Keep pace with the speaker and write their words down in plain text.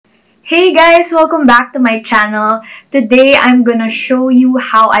Hey guys, welcome back to my channel. Today I'm gonna show you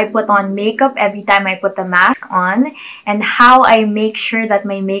how I put on makeup every time I put a mask on and how I make sure that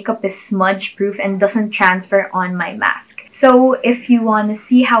my makeup is smudge proof and doesn't transfer on my mask. So if you want to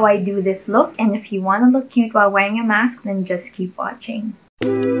see how I do this look and if you want to look cute while wearing a mask, then just keep watching.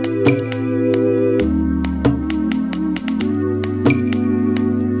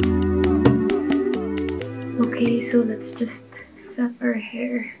 Okay, so let's just set our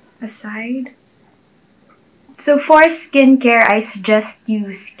hair aside. So for skincare, I suggest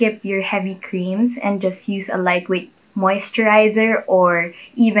you skip your heavy creams and just use a lightweight moisturizer or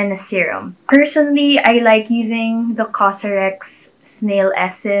even a serum. Personally, I like using the COSRX Snail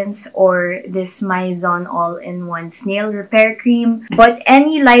Essence or this Mizon all-in-one Snail Repair Cream, but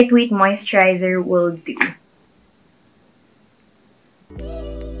any lightweight moisturizer will do.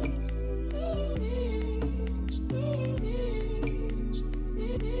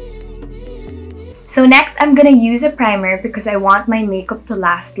 So next, I'm gonna use a primer because I want my makeup to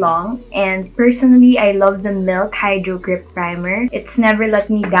last long. And personally, I love the Milk Hydro Grip Primer. It's never let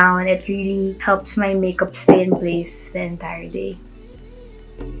me down. It really helps my makeup stay in place the entire day.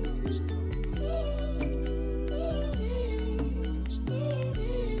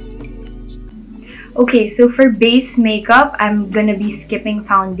 Okay, so for base makeup, I'm gonna be skipping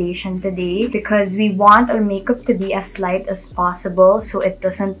foundation today because we want our makeup to be as light as possible so it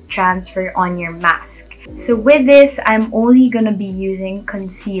doesn't transfer on your mask. So with this, I'm only gonna be using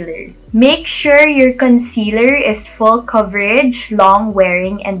concealer. Make sure your concealer is full coverage, long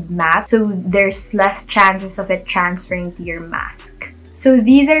wearing, and matte so there's less chances of it transferring to your mask. So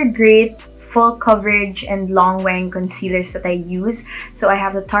these are great full coverage and long wearing concealers that I use. So I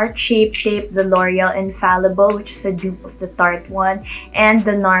have the Tarte Shape Tape, the L'Oreal Infallible, which is a dupe of the Tarte one, and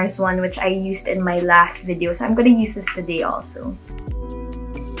the NARS one, which I used in my last video. So I'm gonna use this today also.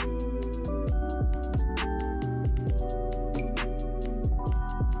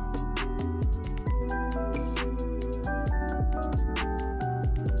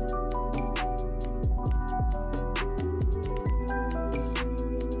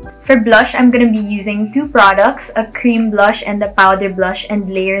 For blush, I'm going to be using two products, a cream blush and a powder blush,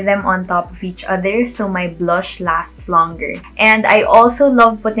 and layer them on top of each other so my blush lasts longer. And I also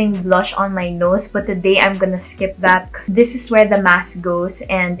love putting blush on my nose, but today I'm going to skip that because this is where the mask goes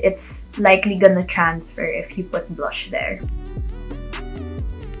and it's likely going to transfer if you put blush there.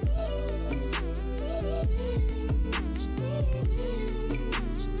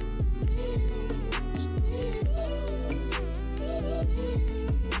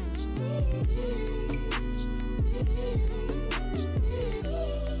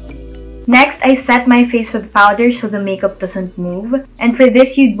 Next, I set my face with powder so the makeup doesn't move. And for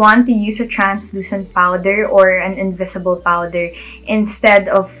this, you'd want to use a translucent powder or an invisible powder instead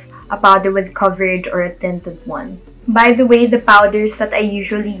of a powder with coverage or a tinted one. By the way, the powders that I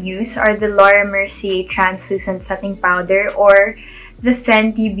usually use are the Mercier translucent setting powder or the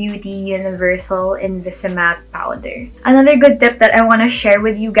Fenty Beauty Universal Invisimatte powder. Another good tip that I want to share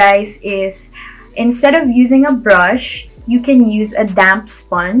with you guys is instead of using a brush, you can use a damp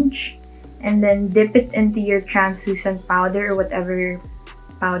sponge and then dip it into your translucent powder or whatever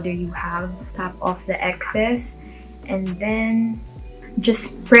powder you have. Tap off the excess and then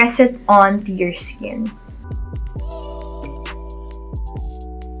just press it onto your skin.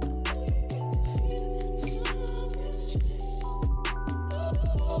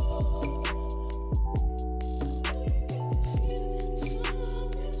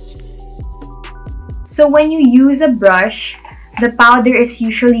 So when you use a brush, the powder is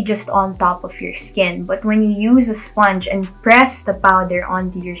usually just on top of your skin, but when you use a sponge and press the powder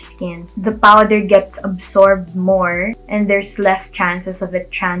onto your skin, the powder gets absorbed more and there's less chances of it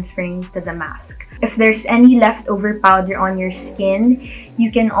transferring to the mask. If there's any leftover powder on your skin,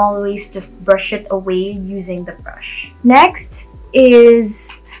 you can always just brush it away using the brush. Next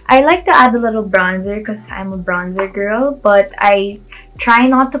is, I like to add a little bronzer because I'm a bronzer girl, but I try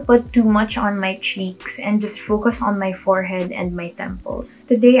not to put too much on my cheeks and just focus on my forehead and my temples.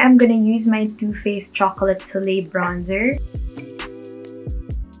 Today, I'm gonna use my Too Faced Chocolate Soleil bronzer.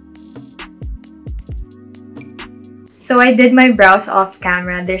 So I did my brows off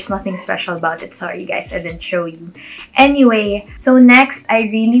camera. There's nothing special about it. Sorry guys, I didn't show you. Anyway, so next, I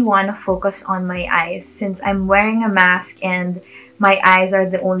really want to focus on my eyes since I'm wearing a mask and my eyes are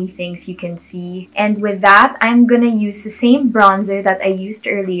the only things you can see. And with that, I'm gonna use the same bronzer that I used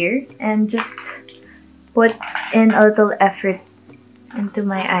earlier and just put in a little effort into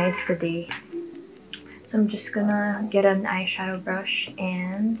my eyes today. So I'm just gonna get an eyeshadow brush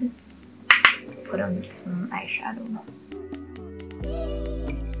and put on some eyeshadow.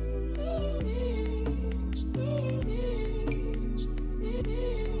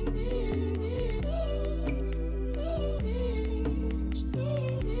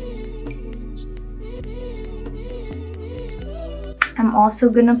 I'm also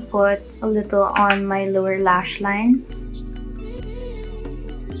gonna put a little on my lower lash line.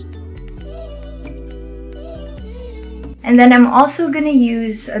 And then I'm also gonna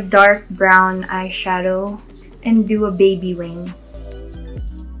use a dark brown eyeshadow and do a baby wing.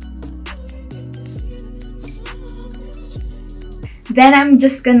 Then I'm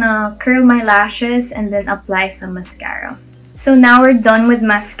just gonna curl my lashes and then apply some mascara. So now we're done with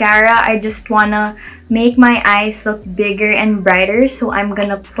mascara. I just wanna make my eyes look bigger and brighter. So I'm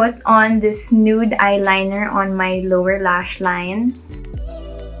gonna put on this nude eyeliner on my lower lash line.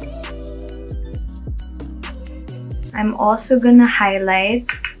 I'm also gonna highlight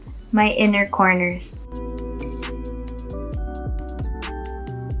my inner corners.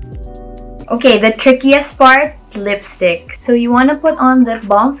 Okay, the trickiest part, lipstick. So you want to put on lip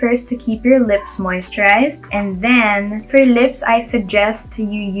balm first to keep your lips moisturized, and then for lips I suggest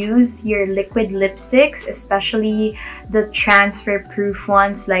you use your liquid lipsticks, especially the transfer proof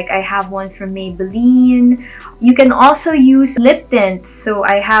ones. Like I have one from Maybelline. You can also use lip tints. So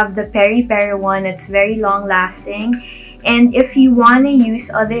I have the Peri Peri one. It's very long lasting. And if you want to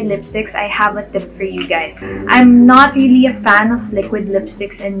use other lipsticks, I have a tip for you guys. I'm not really a fan of liquid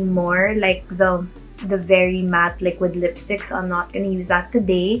lipsticks anymore, like the very matte liquid lipsticks. I'm not gonna use that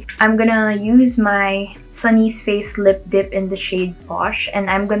today. I'm gonna use my Sunnies Face Lip Dip in the shade Posh, and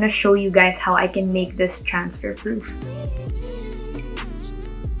I'm gonna show you guys how I can make this transfer proof.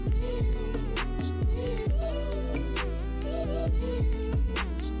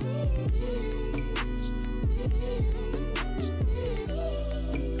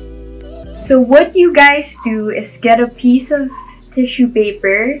 So what you guys do is get a piece of tissue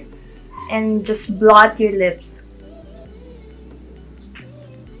paper and just blot your lips.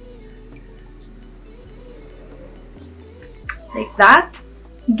 Like that.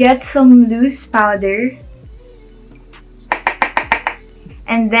 Get some loose powder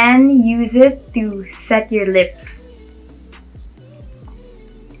and then use it to set your lips.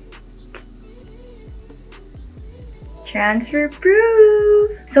 Transfer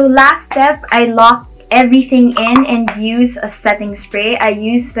proof! So last step, I lock everything in and use a setting spray. I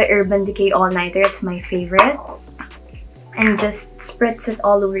use the Urban Decay All Nighter, it's my favorite. And just spritz it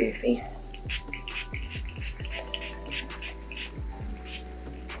all over your face.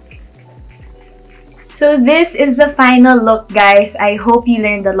 So this is the final look, guys. I hope you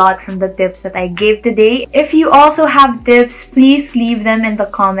learned a lot from the tips that I gave today. If you also have tips, please leave them in the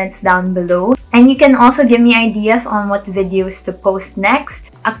comments down below. And you can also give me ideas on what videos to post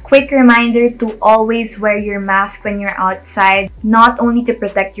next. A quick reminder to always wear your mask when you're outside, not only to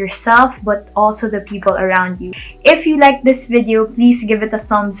protect yourself, but also the people around you. If you like this video, please give it a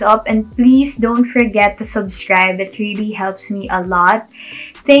thumbs up and please don't forget to subscribe. It really helps me a lot.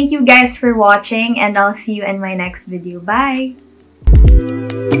 Thank you guys for watching and I'll see you in my next video. Bye!